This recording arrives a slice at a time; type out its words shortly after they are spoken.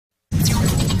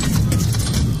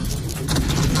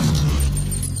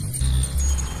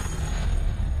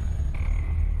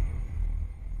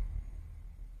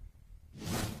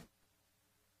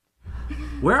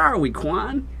Where are we,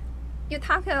 Quan? You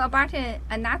talk about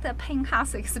another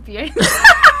penthouse experience.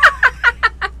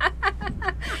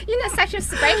 In such a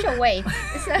special way.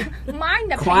 It's mine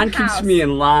the Quan penthouse. keeps me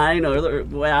in line.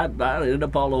 Well, I'd end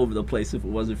up all over the place if it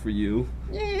wasn't for you.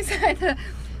 Yes,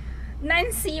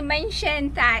 Nancy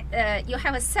mentioned that you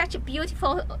have such a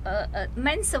beautiful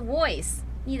men's voice.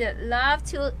 You'd love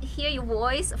to hear your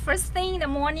voice first thing in the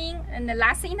morning and the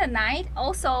last thing in the night.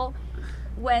 Also,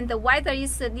 when the weather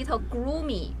is a little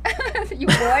gloomy, your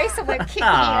voice will keep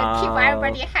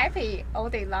everybody happy all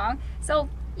day long. So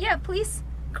yeah, please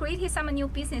create some new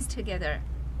business together.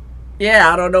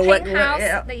 Yeah, I don't know what.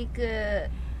 Penthouse, like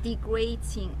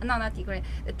degrading, no, not degrade.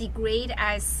 Degrade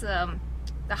as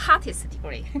the hottest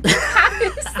degree.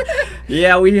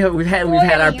 Yeah, we've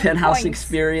had our penthouse points.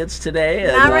 experience today.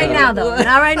 And, Not right now, though.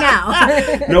 Not right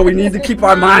now. No, we need to keep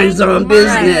our minds on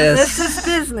business. This is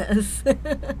business.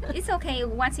 It's okay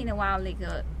once in a while, like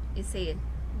you say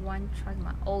one track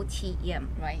OTM,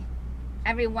 right?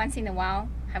 Every once in a while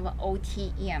have an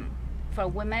OTM for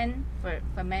women,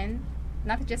 for men,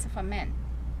 not just for men.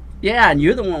 Yeah, and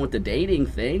you're the one with the dating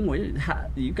thing.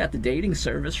 You got the dating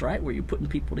service, right? Where you're putting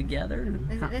people together.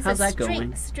 How's that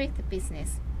going? Strict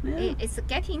business. Yeah. It's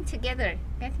getting together.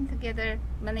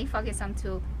 When they focus on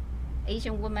to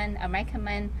Asian women, American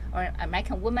men, or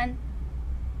American women,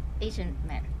 Asian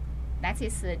men. That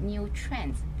is a new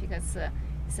trend because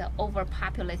it's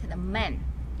overpopulated men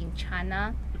in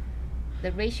China.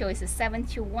 The ratio is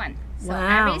 7-to-1. So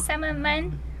every 7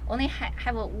 men only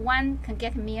have one can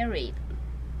get married.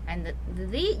 And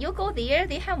you go there,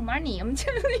 they have money, I'm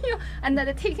telling you, and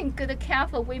they're taking good care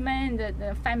of women,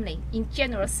 the family, in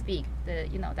general speak,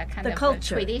 that kind of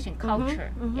culture. Tradition,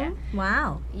 culture. Yeah.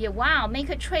 Wow. Yeah, wow, make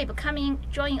a trip,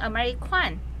 join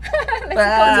American. Let's go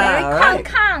to Hong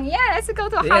Kong. Yeah, let's go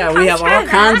to Hong Kong. Yeah, we have China. all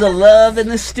kinds of love in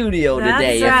the studio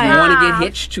today. That's If you right. want to get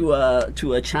hitched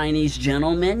to a Chinese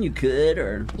gentleman, you could,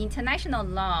 or International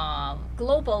love,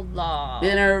 global love.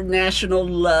 international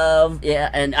love.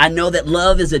 Yeah, and I know that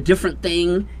love is a different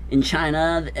thing in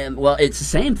China. And, well, it's the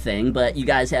same thing, but you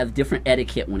guys have different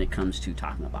etiquette when it comes to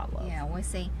talking about love. Yeah, we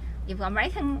say, if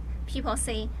American people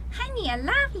say, honey, I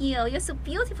love you, you're so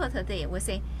beautiful today, we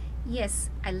say, yes,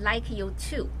 I like you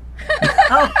too.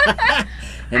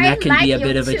 And that can be a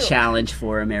bit of a too. challenge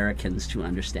for Americans to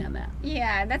understand that.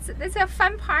 Yeah, that's a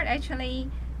fun part actually,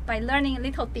 by learning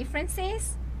little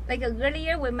differences. Like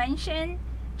earlier we mentioned,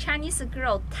 Chinese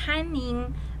girl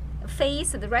tanning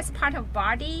face, the rest part of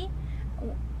body.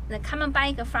 Coming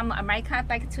back from America,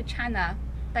 back to China,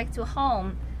 back to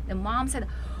home, the mom said,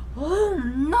 oh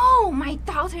no, my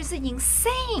daughter is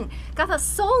insane. Got her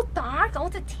so dark, all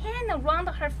the tan around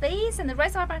her face and the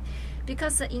rest of her body.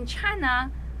 Because in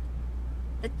China,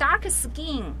 the dark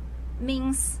skin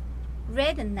means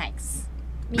rednecks.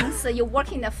 Means you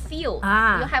work in the field. You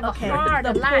have a hard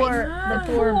the life.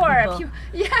 poor people.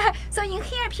 Yeah. So in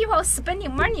here, people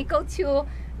spending money go to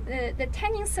the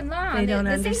tanning salon. They don't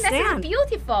understand. Think that's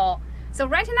beautiful. So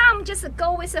right now, I'm just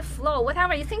go with the flow.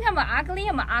 Whatever you think I'm ugly,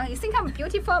 I'm ugly. You think I'm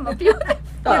beautiful, I'm beautiful.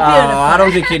 Oh, I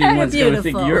don't think anyone's going to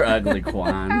think Beautiful. you're ugly,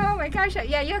 Quan. Oh my gosh!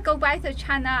 Yeah, you go back to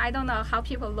China. I don't know how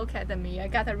people look at me. I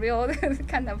got a real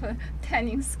kind of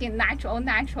tanning skin,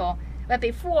 natural. But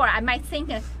before, I might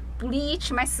think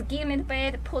bleach my skin a little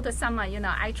bit, put some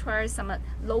actual some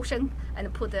lotion,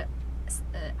 and put the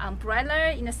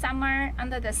umbrella in the summer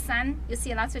under the sun. You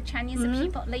see lots of Chinese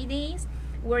people, ladies,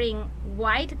 wearing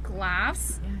white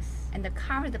gloves and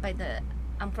covered by the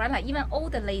umbrella. Even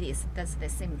older ladies does the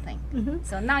same thing.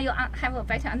 So now you have a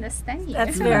better understanding.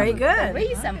 That's very The good.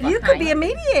 reason You could be a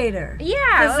behind. mediator. Yeah,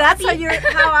 Because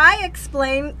that's how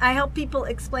I help people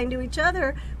explain to each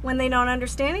other when they don't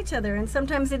understand each other. And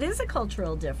sometimes it is a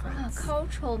cultural difference.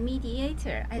 cultural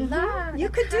mediator. I love. You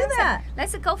the could do concept. that.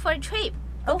 Let's go for a trip.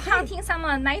 Go hunting some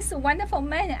nice, wonderful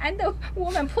men and the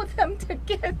woman, put them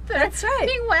together. That's right.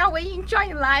 Meanwhile, we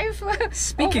enjoy life.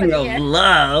 Speaking of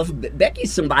love,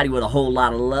 Becky's somebody with a whole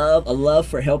lot of love, a love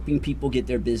for helping people get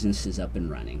their businesses up and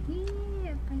running.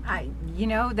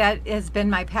 That has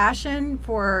been my passion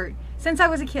since I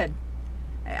was a kid.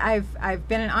 I've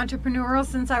been an entrepreneurial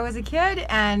since I was a kid,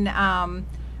 and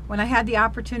when I had the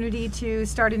opportunity to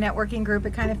start a networking group,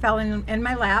 it kind of fell in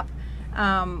my lap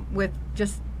with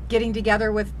just getting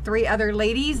together with 3 other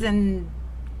ladies, and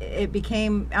it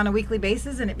became on a weekly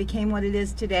basis, and it became what it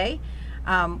is today.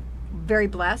 Very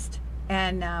blessed,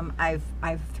 and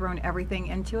I've thrown everything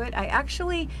into it. I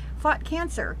actually fought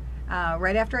cancer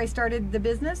right after I started the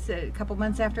business. A couple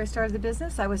months after I started the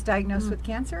business, I was diagnosed with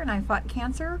cancer, and I fought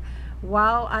cancer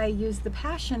while I used the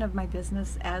passion of my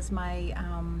business as my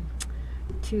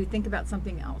to think about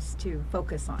something else to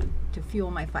focus on, to fuel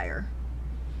my fire.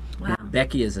 Wow.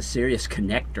 Becky is a serious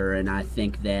connector, and I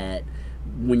think that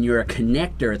when you're a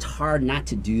connector, it's hard not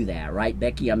to do that, right,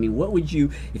 Becky? I mean, what would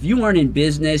you, if you weren't in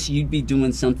business, you'd be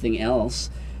doing something else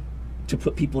to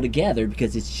put people together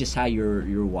because it's just how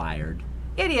you're wired.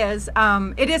 It is.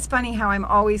 It is funny how I'm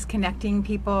always connecting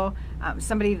people.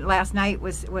 Somebody last night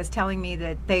was telling me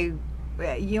that they,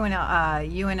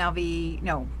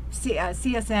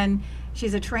 CSN,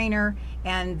 she's a trainer,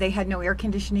 and they had no air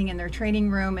conditioning in their training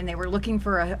room, and they were looking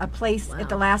for a place at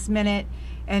the last minute.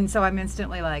 And so I'm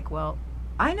instantly like, well,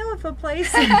 I know of a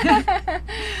place.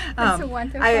 That's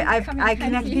wonderful. I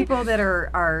connect people that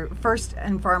are first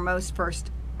and foremost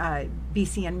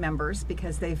BCN members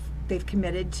because they've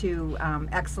committed to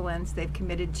excellence. They've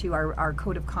committed to our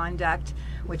code of conduct,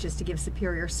 which is to give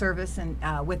superior service and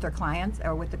with their clients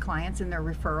or with the clients and their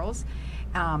referrals.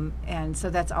 And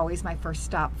so that's always my first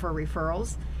stop for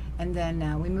referrals. And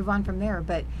then we move on from there.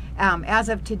 But as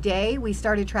of today, we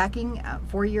started tracking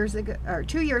 2 years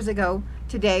ago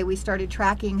today, we started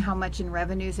tracking how much in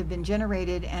revenues have been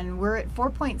generated, and we're at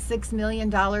 $4.6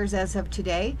 million as of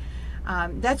today.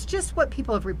 That's just what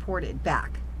people have reported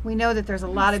back. We know that there's a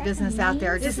lot of business out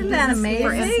there. Isn't that amazing?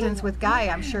 For instance, with Guy,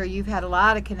 I'm sure you've had a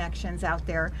lot of connections out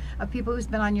there of people who's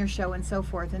been on your show and so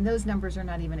forth, and those numbers are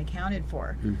not even accounted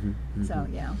for. So,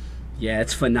 yeah. Yeah,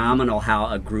 it's phenomenal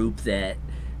how a group that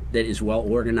is well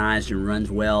organized and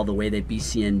runs well the way that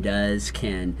BCN does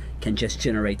can just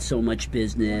generate so much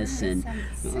business. And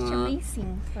such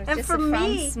amazing. And for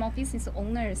me, small business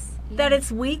owners. That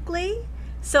it's weekly.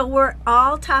 So we're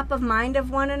all top of mind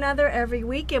of one another every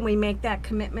week, and we make that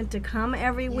commitment to come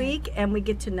every week, and we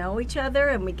get to know each other,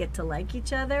 and we get to like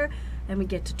each other, and we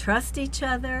get to trust each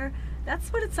other.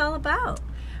 That's what it's all about.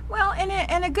 Well,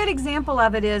 and a good example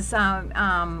of it is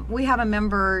we have a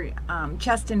member,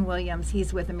 Cheston Williams.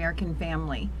 He's with American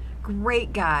Family.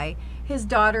 Great guy. His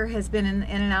daughter has been in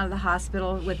and out of the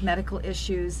hospital with medical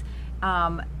issues,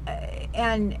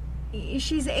 and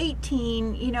she's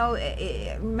 18,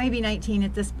 maybe 19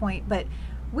 at this point, but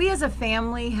we as a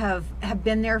family have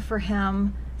been there for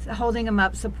him, holding him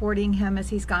up, supporting him as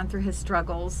he's gone through his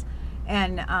struggles.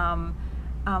 And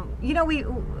we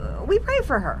pray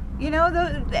for her.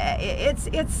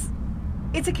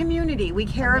 It's a community. We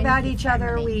care about each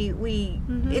other.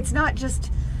 It's not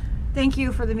just thank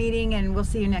you for the meeting and we'll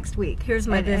see you next week. Here's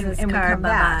my business and card.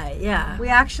 Bye-bye. Yeah. We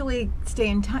actually stay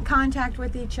in contact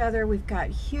with each other. We've got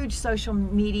huge social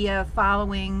media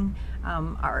following.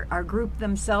 Our group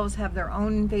themselves have their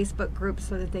own Facebook groups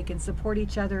so that they can support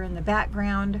each other in the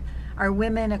background. Our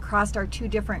women across our 2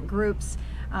 different groups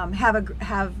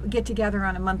have get together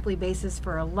on a monthly basis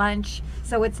for a lunch.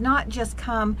 So it's not just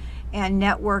come and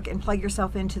network and plug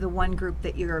yourself into the one group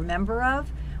that you're a member of.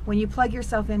 When you plug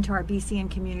yourself into our BCN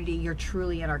community, you're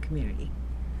truly in our community.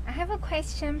 I have a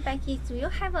question, Becky. Do you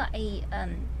have a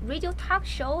radio talk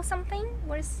show or something?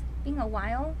 It's been a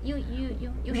while.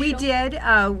 We did.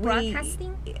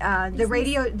 Broadcasting.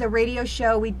 The radio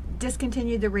show. We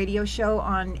discontinued the radio show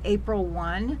on April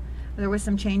 1. There was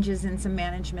some changes in some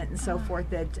management and so forth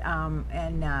that,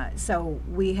 so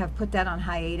we have put that on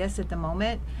hiatus at the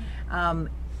moment,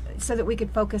 so that we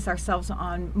could focus ourselves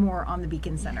more on the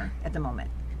Beacon Center at the moment.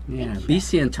 Yeah,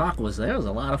 BCN Talk was a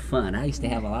lot of fun. I used to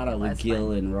have a lot of with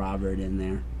Gil and Robert in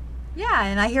there. Yeah,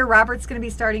 and I hear Robert's going to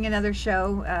be starting another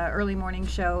show, early morning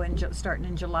show, and starting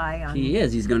in July. He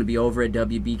is. He's going to be over at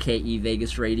WBKE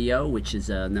Vegas Radio, which is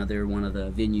another one of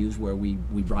the venues where we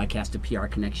broadcast a PR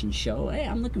Connection show. Hey,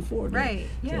 I'm looking forward to it. Right,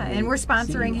 yeah, and we're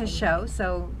sponsoring his show,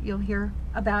 so you'll hear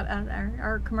about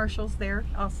our commercials there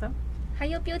also. How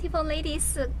you beautiful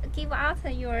ladies give out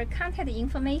your contact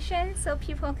information so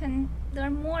people can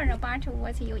learn more about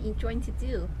what you enjoy to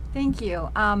do. Thank you.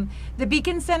 The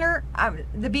Beacon Center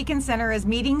is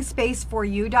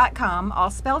meetingspaceforyou.com,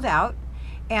 all spelled out,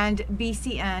 and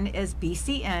BCN is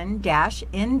bcn-nv.com.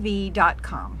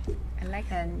 I like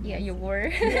your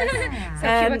word. Yeah. So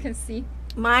and people can see.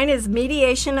 Mine is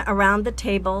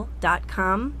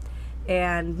mediationaroundthetable.com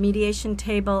and Mediation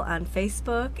Table on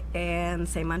Facebook, and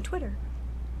same on Twitter.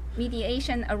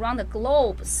 Mediation around the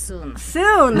globe soon.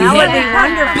 That would be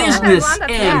wonderful. Business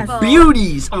and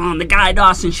beauties on the Guy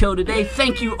Dawson Show today.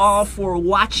 Thank you all for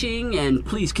watching, and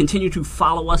please continue to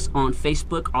follow us on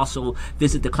Facebook. Also,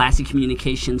 visit the Classy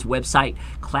Communications website,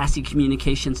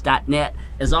 classycommunications.net.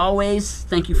 As always,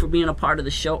 thank you for being a part of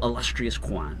the show, Illustrious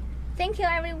Quan. Thank you,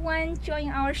 everyone, joining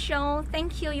our show.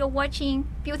 Thank you. You're watching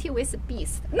Beauty with the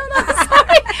Beast. No,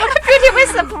 sorry. Beauty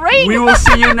with the Brain. We will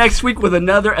see you next week with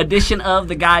another edition of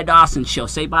the Guy Dawson Show.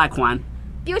 Say bye, Quan.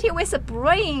 Beauty with the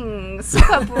Brain.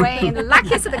 Super brain.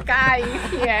 Luckiest guy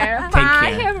here. Take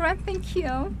Bye, care. everyone. Thank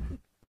you.